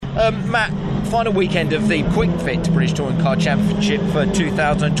Matt, final weekend of the Quick Fit British Touring Car Championship for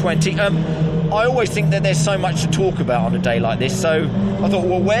 2020. I always think that there's so much to talk about on a day like this, so I thought,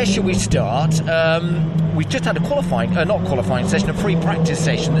 well, where should we start? We've just had a a pre-practice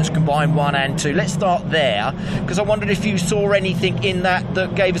session that's combined 1 and 2. Let's start there, because I wondered if you saw anything in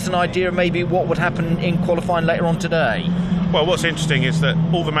that gave us an idea of maybe what would happen in qualifying later on today. Well, what's interesting is that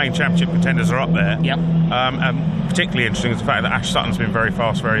all the main championship contenders are up there. Yep. And particularly interesting is the fact that Ash Sutton's been very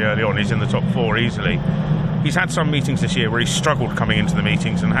fast very early on. He's in the top 4 easily. He's had some meetings this year where he's struggled coming into the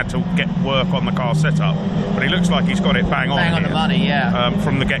meetings and had to get work on the car setup, but he looks like he's got it bang on the money, yeah.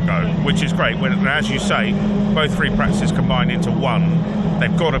 From the get-go, which is great. When, as you say, both free practices combined into one,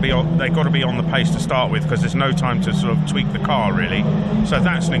 they've got to be on the pace to start with, because there's no time to sort of tweak the car really. So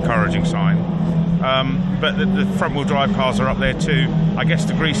that's an encouraging sign. But the front-wheel drive cars are up there too. I guess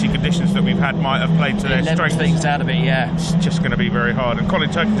the greasy conditions that we've had might have played to their strengths. Things out of it, yeah. It's just going to be very hard. And Colin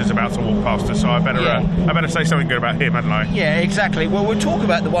Turkington's about to walk past us, so I better say something good about him, hadn't I? Yeah, exactly. Well, we'll talk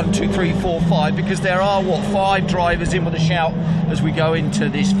about the 1, 2, 3, 4, 5, because there are 5 drivers in with a shout as we go into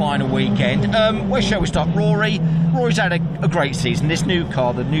this final weekend. Where shall we start? Rory's had a great season. This new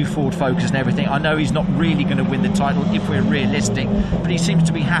car, the new Ford Focus and everything, I know he's not really going to win the title if we're realistic, but he seems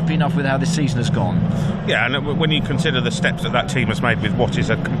to be happy enough with how this season has gone. Yeah, and when you consider the steps that team has made with what is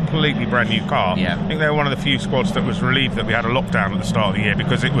a completely brand new car, I think they were one of the few squads that was relieved that we had a lockdown at the start of the year,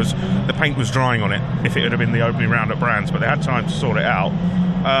 because the paint was drying on it if it had been the opening round at Brands, but they had time to sort it out.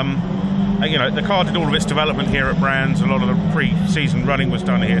 The car did all of its development here at Brands. A lot of the pre-season running was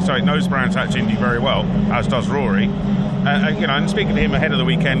done here, so it knows Brands Hatch Indy very well, as does Rory. And speaking to him ahead of the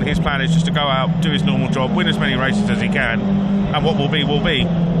weekend, his plan is just to go out, do his normal job, win as many races as he can, and what will be will be.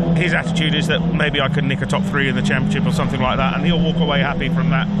 His attitude is that maybe I can nick a top 3 in the championship or something like that, and he'll walk away happy from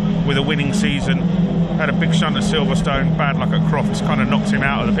that with a winning season. Had a big shunt at Silverstone, bad luck at Crofts, kind of knocked him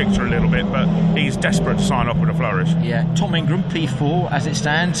out of the picture a little bit, but he's desperate to sign off with a flourish. Yeah, Tom Ingram, P4 as it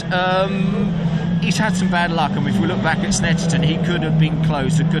stands. He's had some bad luck, and if we look back at Snetterton, he could have been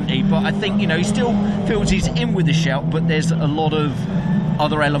closer, couldn't he? But I think, he still feels he's in with the shout, but there's a lot of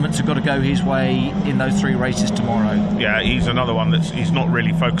other elements have got to go his way in those 3 races tomorrow. Yeah, he's another one he's not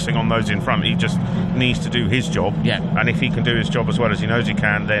really focusing on those in front. He just needs to do his job. Yeah. And if he can do his job as well as he knows he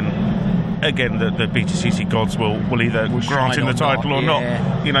can, then again the BTCC gods will either grant him the title or not.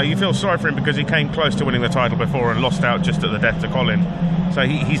 You feel sorry for him because he came close to winning the title before and lost out just at the death to Colin. So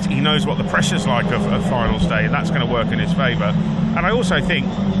he knows what the pressure's like of finals day, and that's going to work in his favour. And I also think,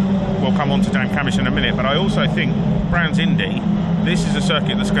 we'll come on to Dan Camish in a minute, but I also think Brands Indy, this is a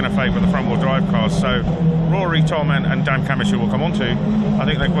circuit that's going to favour the front-wheel drive cars. So Rory, Tom and Dan Camish, who we'll come on to, I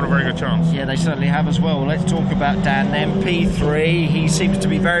think they've got a very good chance. Yeah, they certainly have as well. Let's talk about Dan then. P3, he seems to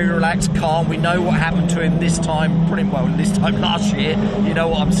be very relaxed, calm. We know what happened to him this time last year. You know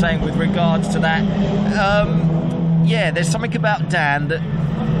what I'm saying with regards to that. There's something about Dan that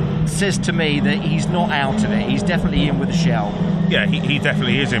says to me that he's not out of it. He's definitely in with a shout. Yeah, he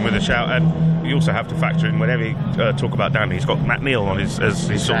definitely is in with a shout, and you also have to factor in whenever you talk about Dan, he's got Matt Neal on his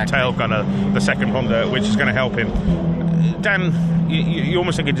sort of tail gunner, the second Honda, which is going to help him. Dan, you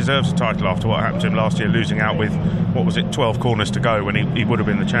almost think he deserves a title after what happened to him last year, losing out with 12 corners to go when he would have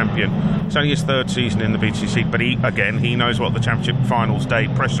been the champion. It's only his 3rd season in the BTC, but he knows what the championship finals day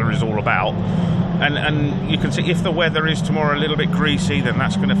pressure is all about. And you can see if the weather is tomorrow a little bit greasy, then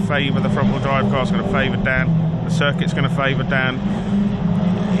that's going to favour the front-wheel drive car, it's going to favour Dan, the circuit's going to favour Dan.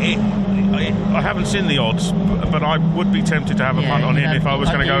 I haven't seen the odds, but I would be tempted to have a punt on him if I was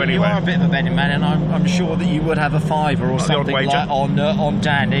going to go anywhere. You are a bit of a betting man, and I'm sure that you would have a $5 or something like that on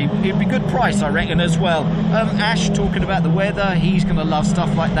Dan. It'd be a good price, I reckon, as well. Ash, talking about the weather, he's going to love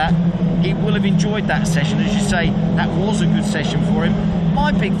stuff like that. He will have enjoyed that session, as you say. That was a good session for him.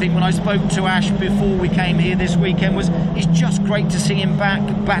 My big thing when I spoke to Ash before we came here this weekend was it's just great to see him back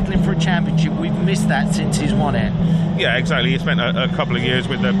battling for a championship. We've missed that since he's won it. Yeah, exactly. He spent a couple of years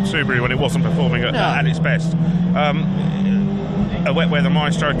with the Subaru when it wasn't performing at its best. A wet weather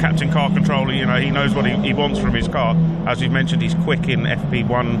maestro, captain car controller, he knows what he wants from his car. As we've mentioned, he's quick in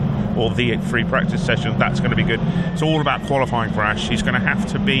FP1 or the free practice session. That's going to be good. It's all about qualifying for Ash. He's going to have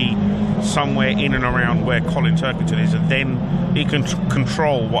to be somewhere in and around where Colin Turkington is, and then he can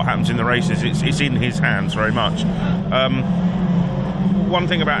control what happens in the races. It's in his hands very much. One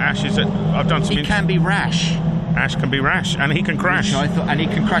thing about Ash is that I've done some... He can be rash. Ash can be rash, and he can crash. And he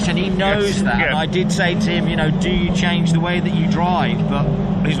can crash, and he knows that. Yeah. And I did say to him, do you change the way that you drive? But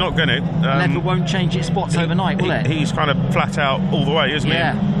he's not going to. Leather won't change its spots overnight, will it? He's kind of flat out all the way, isn't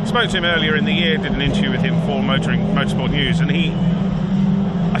he? Spoke to him earlier in the year, did an interview with him for Motorsport News, and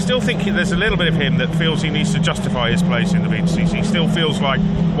I still think there's a little bit of him that feels he needs to justify his place in the VTCC. He still feels like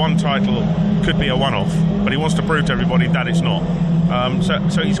one title could be a one-off, but he wants to prove to everybody that it's not.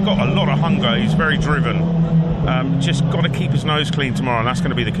 So he's got a lot of hunger. He's very driven. Just got to keep his nose clean tomorrow, and that's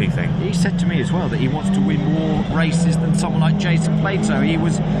going to be the key thing. He said to me as well that he wants to win more races than someone like Jason Plato. He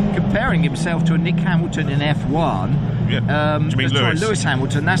was comparing himself to a Nick Hamilton in F1. Yeah. Do you mean Lewis? Lewis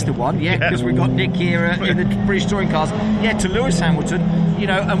Hamilton, that's the one. Yeah, because we've got Nick here in the British Touring Cars. Yeah, to Lewis Hamilton,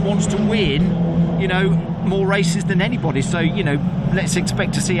 and wants to win, more races than anybody. So, let's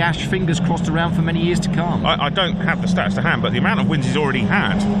expect to see Ash, fingers crossed, around for many years to come. I don't have the stats to hand, but the amount of wins he's already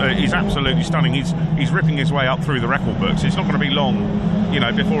had is absolutely stunning. He's ripping his way up through the record books. It's not going to be long,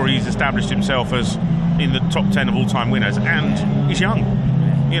 before he's established himself as in the top 10 of all-time winners, and he's young.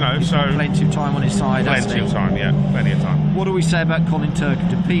 He's got plenty of time on his side. Plenty of time. What do we say about Colin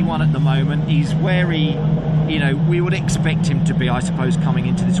Turkington? P1 at the moment. He's where he, we would expect him to be, I suppose, coming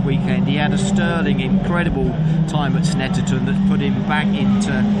into this weekend. He had a sterling, incredible time at Snetterton that put him back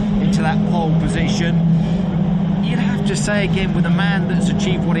into that pole position. You'd have to say again, with a man that's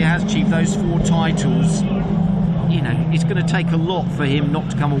achieved what he has achieved, those 4 titles, it's going to take a lot for him not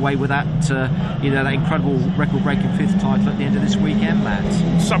to come away with that, that incredible record-breaking 5th title at the end of this weekend,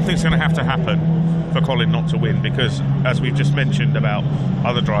 Matt. Something's going to have to happen for Colin not to win, because, as we've just mentioned about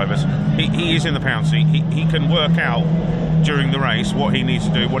other drivers, he is in the pound seat. He can work out during the race what he needs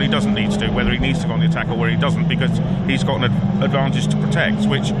to do, what he doesn't need to do, whether he needs to go on the attack or where he doesn't, because he's got an advantage to protect,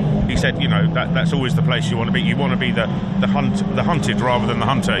 which he said, that's always the place you want to be. You want to be the hunted rather than the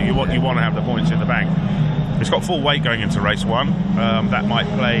hunter. You want to have the points in the bank. It's got full weight going into race 1. That might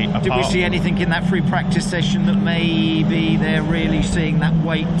play a part. Did we see anything in that free practice session that maybe they're really seeing that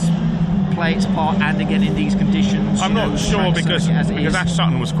weight play its part, and again in these conditions? I'm not sure, because Ash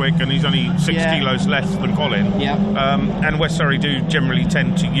Sutton was quick and he's only 6 kilos less than Colin. Yeah. And West Surrey do generally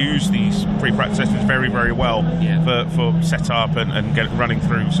tend to use these free practice sessions very, very well for setup and get running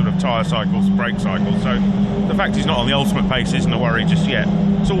through sort of tyre cycles, brake cycles. So the fact he's not on the ultimate pace isn't a worry just yet.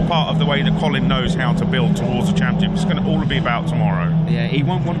 It's all part of the way that Colin knows how to build towards a championship. It's going to all be about tomorrow. Yeah, he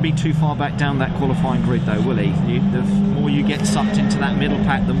won't want to be too far back down that qualifying grid, though, will he? The more you get sucked into that middle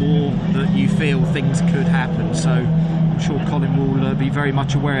pack, the more that you feel things could happen. So I'm sure Colin will be very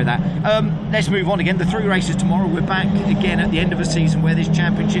much aware of that. Let's move on again. The 3 races tomorrow. We're back again at the end of a season where this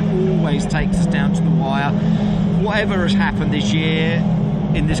championship always takes us down to the wire. Whatever has happened this year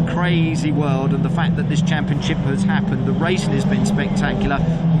in this crazy world, and the fact that this championship has happened, the racing has been spectacular.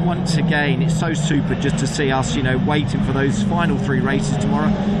 Once again, it's so super just to see us, waiting for those final 3 races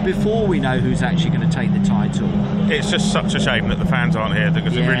tomorrow before we know who's actually going to take the title. It's just such a shame that the fans aren't here,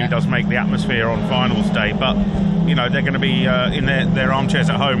 because it really does make the atmosphere on finals day. But they're going to be in their armchairs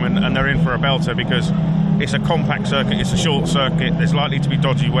at home, and they're in for a belter, because it's a compact circuit, it's a short circuit, there's likely to be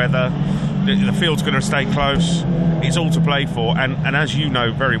dodgy weather, the field's going to stay close, it's all to play for, and as you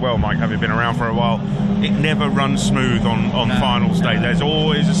know very well, Mike, having been around for a while, it never runs smooth on finals day. There's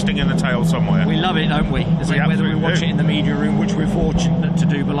always a sting in the tail somewhere. We love it, don't we? Whether we watch it in the media room, which we're fortunate to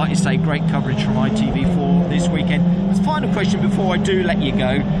do, but like you say, great coverage from ITV4 this weekend. The final question before I do let you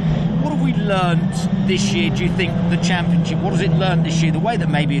go: what have we learned this year, do you think, the championship? What has it learned this year? The way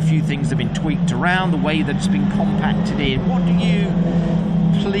that maybe a few things have been tweaked around, the way that it's been compacted in. What do you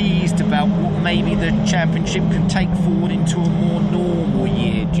pleased about what maybe the championship can take forward into a more normal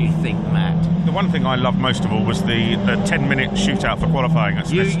year, do you think, Matt? The one thing I loved most of all was the 10-minute shootout for qualifying at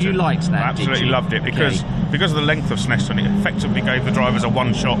Snetterton. You liked that, I absolutely loved it, because of the length of Snetterton, it effectively gave the drivers a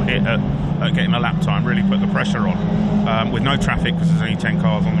one-shot hit at getting a lap time, really put the pressure on, with no traffic, because there's only 10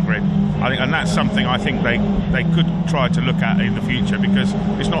 cars on the grid. And that's something I think they could try to look at in the future, because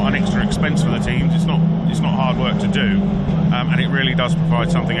it's not an extra expense for the teams, it's not hard work to do, and it really does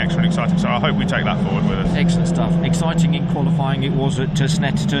provide something extra and exciting. So I hope we take that forward with us. Excellent stuff. Exciting in qualifying it was at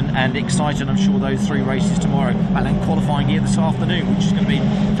Snetterton, and exciting, I'm sure, those 3 races tomorrow, and then qualifying here this afternoon, which is going to be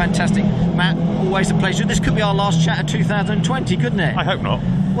fantastic. Matt, always a pleasure. This could be our last chat of 2020, couldn't it? I hope not.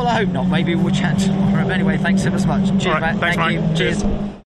 Well, I hope not. Maybe we'll chat tomorrow. But anyway, thanks ever so much. Cheers, right, Matt. Thanks, Thank you. Cheers.